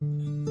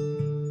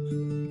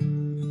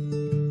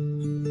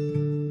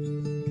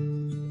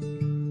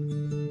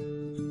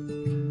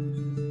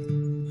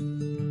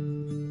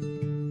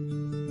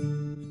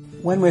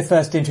When we're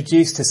first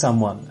introduced to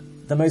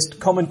someone, the most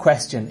common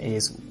question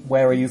is,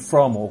 where are you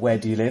from or where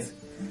do you live?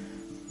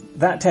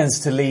 That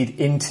tends to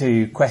lead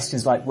into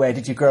questions like, where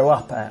did you grow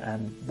up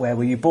and where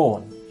were you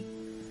born?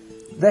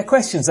 They're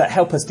questions that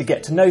help us to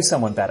get to know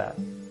someone better.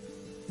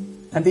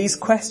 And these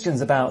questions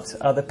about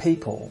other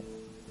people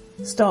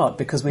start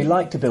because we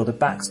like to build a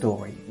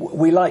backstory.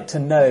 We like to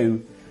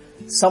know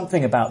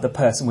something about the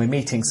person we're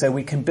meeting so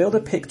we can build a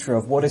picture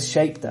of what has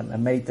shaped them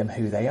and made them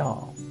who they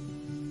are.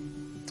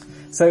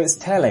 So it's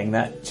telling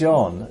that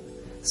John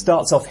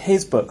starts off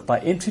his book by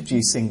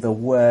introducing the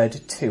Word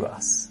to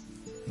us.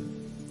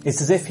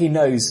 It's as if he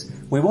knows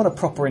we want a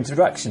proper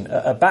introduction,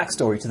 a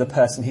backstory to the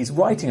person he's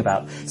writing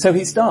about. So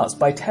he starts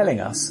by telling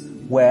us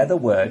where the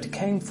Word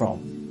came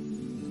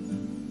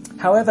from.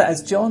 However,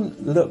 as John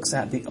looks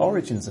at the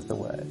origins of the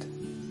Word,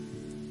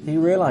 he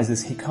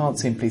realizes he can't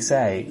simply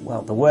say,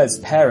 well, the Word's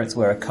parents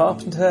were a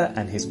carpenter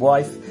and his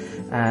wife,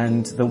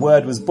 and the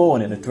Word was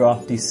born in a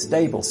drafty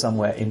stable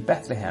somewhere in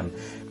Bethlehem.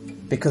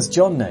 Because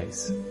John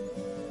knows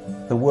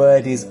the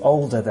Word is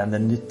older than the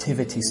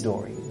nativity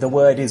story. The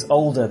Word is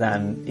older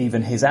than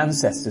even his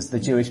ancestors, the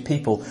Jewish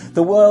people.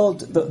 The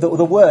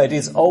Word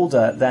is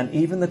older than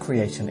even the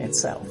creation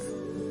itself.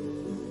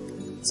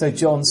 So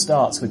John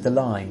starts with the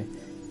line,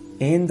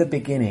 in the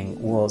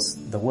beginning was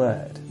the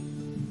Word.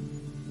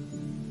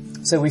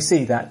 So we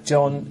see that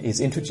John is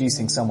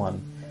introducing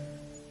someone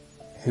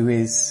who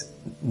is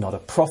not a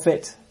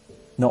prophet,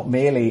 not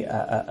merely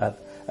a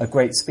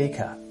great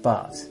speaker,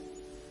 but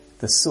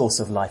the source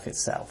of life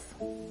itself,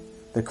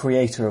 the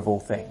creator of all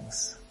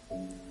things.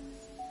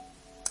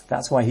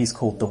 That's why he's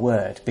called the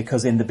Word,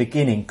 because in the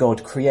beginning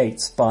God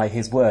creates by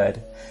his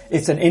Word.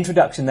 It's an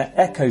introduction that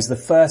echoes the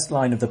first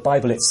line of the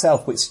Bible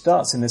itself, which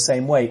starts in the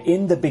same way.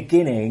 In the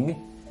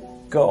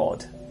beginning,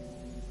 God.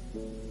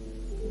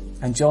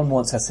 And John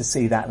wants us to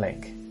see that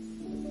link.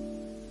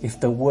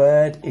 If the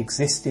Word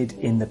existed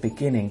in the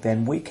beginning,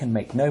 then we can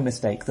make no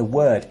mistake, the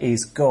Word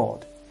is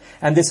God.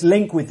 And this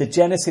link with the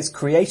Genesis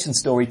creation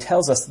story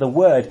tells us the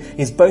Word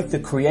is both the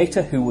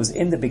creator who was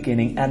in the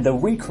beginning and the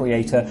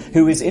recreator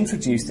who is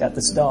introduced at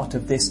the start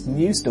of this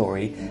new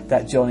story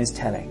that John is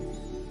telling.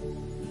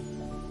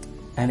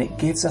 And it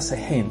gives us a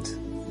hint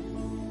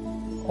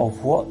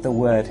of what the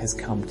Word has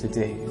come to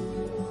do.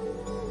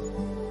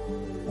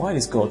 Why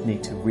does God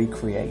need to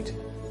recreate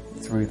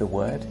through the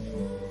Word?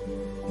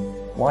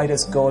 Why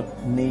does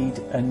God need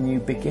a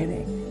new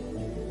beginning?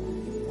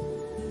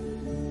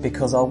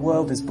 Because our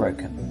world is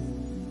broken.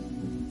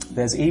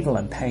 There's evil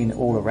and pain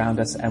all around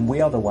us, and we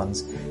are the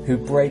ones who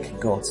break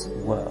God's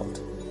world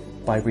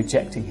by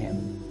rejecting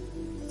him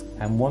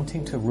and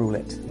wanting to rule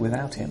it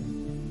without him.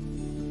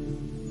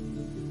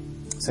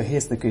 So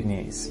here's the good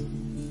news.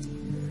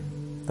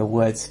 The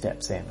Word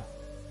steps in.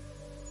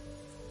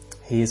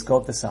 He is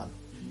God the Son.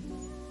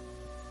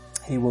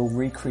 He will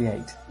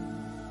recreate,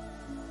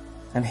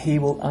 and he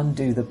will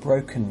undo the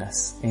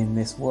brokenness in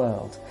this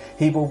world.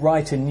 He will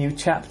write a new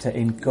chapter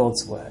in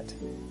God's Word,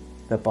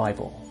 the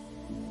Bible,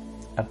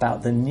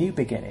 about the new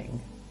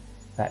beginning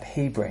that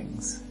he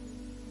brings.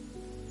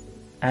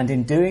 And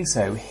in doing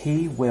so,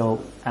 he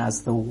will,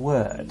 as the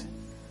Word,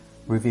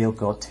 reveal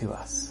God to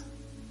us.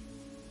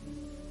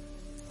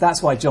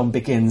 That's why John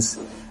begins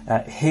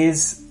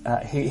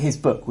his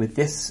book with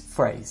this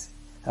phrase,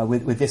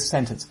 with this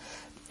sentence.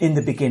 In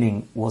the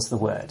beginning was the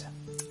Word,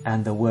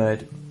 and the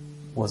Word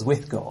was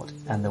with God,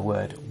 and the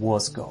Word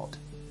was God.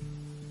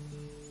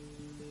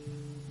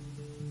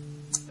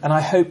 And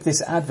I hope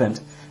this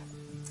Advent,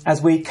 as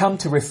we come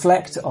to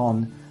reflect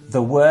on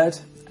the Word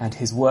and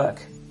his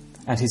work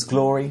and his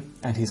glory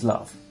and his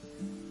love,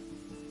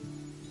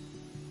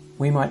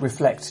 we might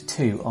reflect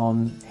too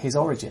on his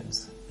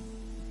origins.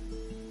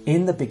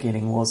 In the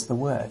beginning was the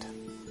Word,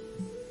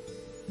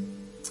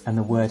 and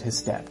the Word has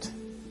stepped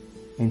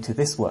into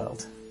this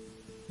world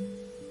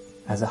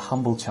as a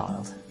humble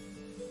child.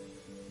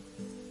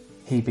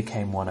 He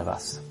became one of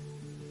us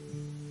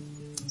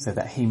so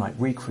that he might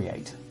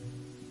recreate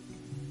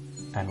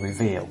and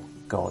reveal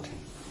God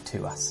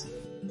to us.